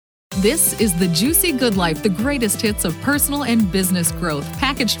This is the Juicy Good Life, the greatest hits of personal and business growth,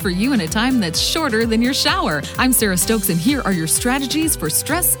 packaged for you in a time that's shorter than your shower. I'm Sarah Stokes, and here are your strategies for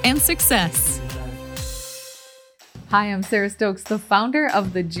stress and success. Hi, I'm Sarah Stokes, the founder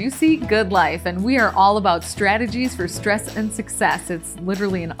of the Juicy Good Life, and we are all about strategies for stress and success. It's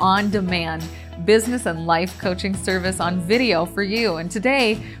literally an on-demand business and life coaching service on video for you. And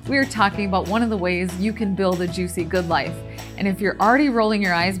today we are talking about one of the ways you can build a juicy good life. And if you're already rolling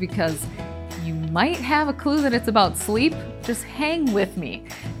your eyes because you might have a clue that it's about sleep, just hang with me,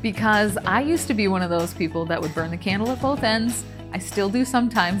 because I used to be one of those people that would burn the candle at both ends. I still do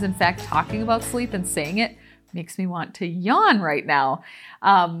sometimes. In fact, talking about sleep and saying it makes me want to yawn right now.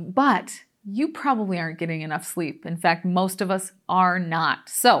 But you probably aren't getting enough sleep. In fact, most of us are not.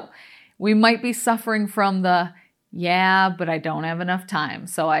 So we might be suffering from the, but I don't have enough time.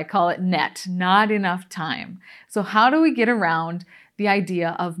 So I call it NET, not enough time. So how do we get around the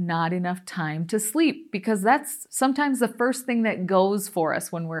idea of not enough time to sleep? Because that's sometimes the first thing that goes for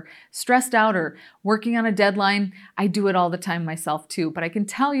us when we're stressed out or working on a deadline. I do it all the time myself too. But I can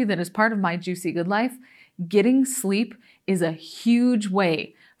tell you that as part of my Juicy Good Life, getting sleep is a huge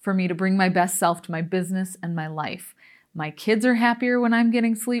way for me to bring my best self to my business and my life. My kids are happier when I'm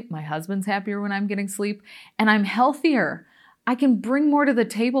getting sleep. My husband's happier when I'm getting sleep. And I'm healthier. I can bring more to the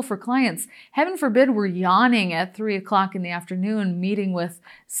table for clients. Heaven forbid we're yawning at 3 o'clock in the afternoon meeting with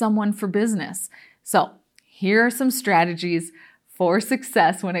someone for business. So here are some strategies for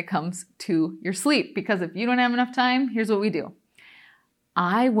success when it comes to your sleep. Because if you don't have enough time, here's what we do.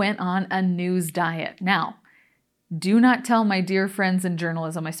 I went on a news diet. Now, do not tell my dear friends in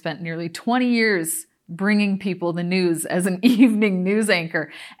journalism I spent nearly 20 years bringing people the news as an evening news anchor.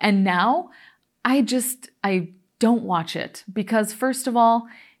 And now I don't watch it because, first of all,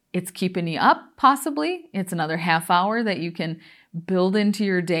 it's keeping you up, possibly. It's another half hour that you can build into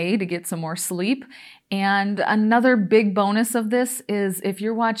your day to get some more sleep. And another big bonus of this is if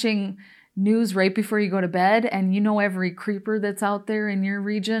you're watching news right before you go to bed and you know every creeper that's out there in your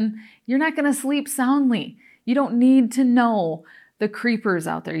region, you're not going to sleep soundly. You don't need to know the creepers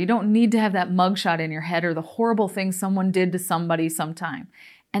out there. You don't need to have that mugshot in your head or the horrible thing someone did to somebody sometime.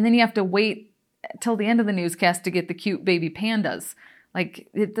 And then you have to wait till the end of the newscast to get the cute baby pandas.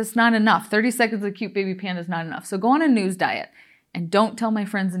 That's not enough. 30 seconds of cute baby panda is not enough. So go on a news diet and don't tell my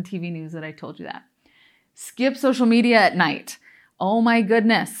friends in TV news that I told you that. Skip social media at night. Oh my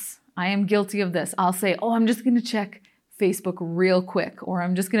goodness. I am guilty of this. I'll say, I'm just going to check Facebook real quick, or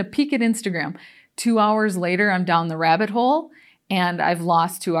I'm just going to peek at Instagram. 2 hours later, I'm down the rabbit hole and I've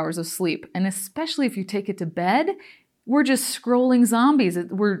lost 2 hours of sleep. And especially if you take it to bed, we're just scrolling zombies.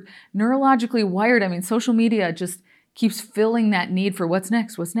 We're neurologically wired. I mean, social media just keeps filling that need for what's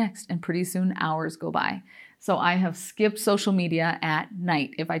next. And pretty soon hours go by. So I have skipped social media at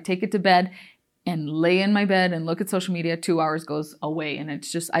night. If I take it to bed and lay in my bed and look at social media, 2 hours goes away and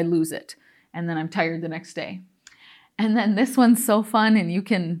it's just, I lose it. And then I'm tired the next day. And then this one's so fun, and you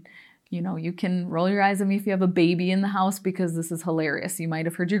can roll your eyes at me if you have a baby in the house because this is hilarious. You might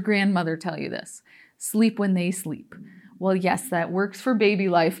have heard your grandmother tell you this. Sleep when they sleep. Well, yes, that works for baby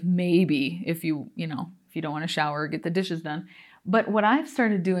life, maybe, if you don't want to shower or get the dishes done. But what I've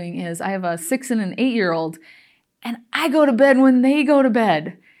started doing is I have a 6 and an 8-year-old, and I go to bed when they go to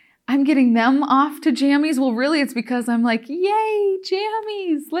bed. I'm getting them off to jammies. Well, really, it's because I'm like, yay,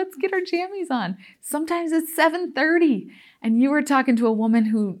 jammies. Let's get our jammies on. Sometimes it's 7:30. And you were talking to a woman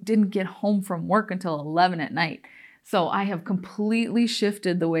who didn't get home from work until 11 at night. So I have completely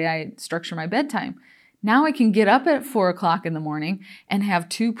shifted the way I structure my bedtime. Now I can get up at 4 o'clock in the morning and have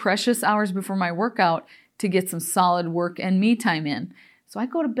 2 precious hours before my workout to get some solid work and me time in. So I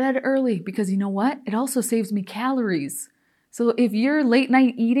go to bed early because you know what? It also saves me calories. So if you're late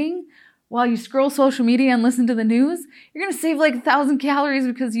night eating while you scroll social media and listen to the news, you're going to save 1,000 calories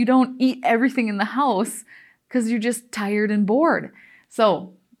because you don't eat everything in the house because you're just tired and bored.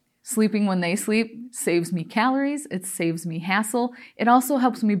 So sleeping when they sleep saves me calories. It saves me hassle. It also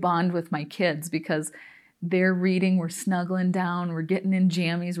helps me bond with my kids because they're reading, we're snuggling down, we're getting in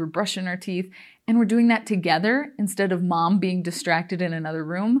jammies, we're brushing our teeth, and we're doing that together instead of mom being distracted in another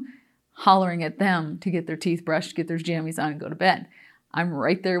room, hollering at them to get their teeth brushed, get their jammies on, and go to bed. I'm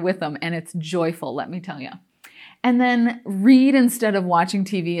right there with them, and it's joyful, let me tell you. And then read instead of watching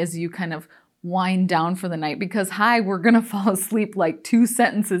TV as you kind of wind down for the night because, we're going to fall asleep 2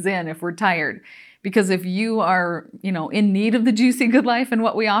 sentences in if we're tired. Because if you are, in need of the Juicy Good Life and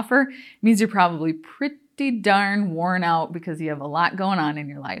what we offer, it means you're probably pretty darn worn out because you have a lot going on in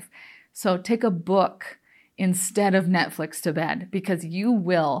your life. So take a book instead of Netflix to bed because you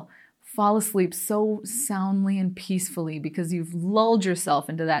will fall asleep so soundly and peacefully because you've lulled yourself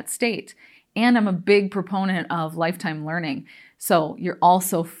into that state. And I'm a big proponent of lifetime learning. So you're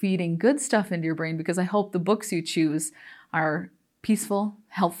also feeding good stuff into your brain because I hope the books you choose are peaceful,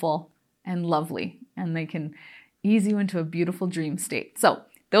 helpful, and lovely, and they can ease you into a beautiful dream state. So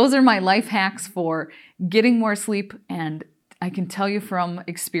those are my life hacks for getting more sleep, and I can tell you from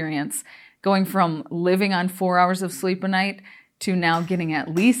experience, going from living on 4 hours of sleep a night to now getting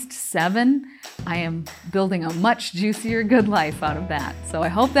at least 7, I am building a much juicier good life out of that. So I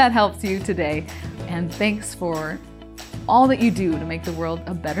hope that helps you today, and thanks for all that you do to make the world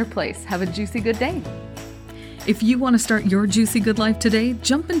a better place. Have a juicy good day. If you want to start your juicy good life today,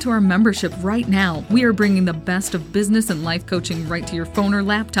 jump into our membership right now. We are bringing the best of business and life coaching right to your phone or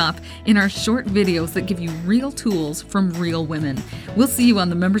laptop in our short videos that give you real tools from real women. We'll see you on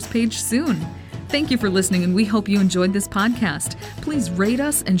the members page soon. Thank you for listening, and we hope you enjoyed this podcast. Please rate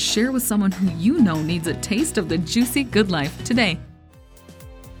us and share with someone who you know needs a taste of the juicy good life today.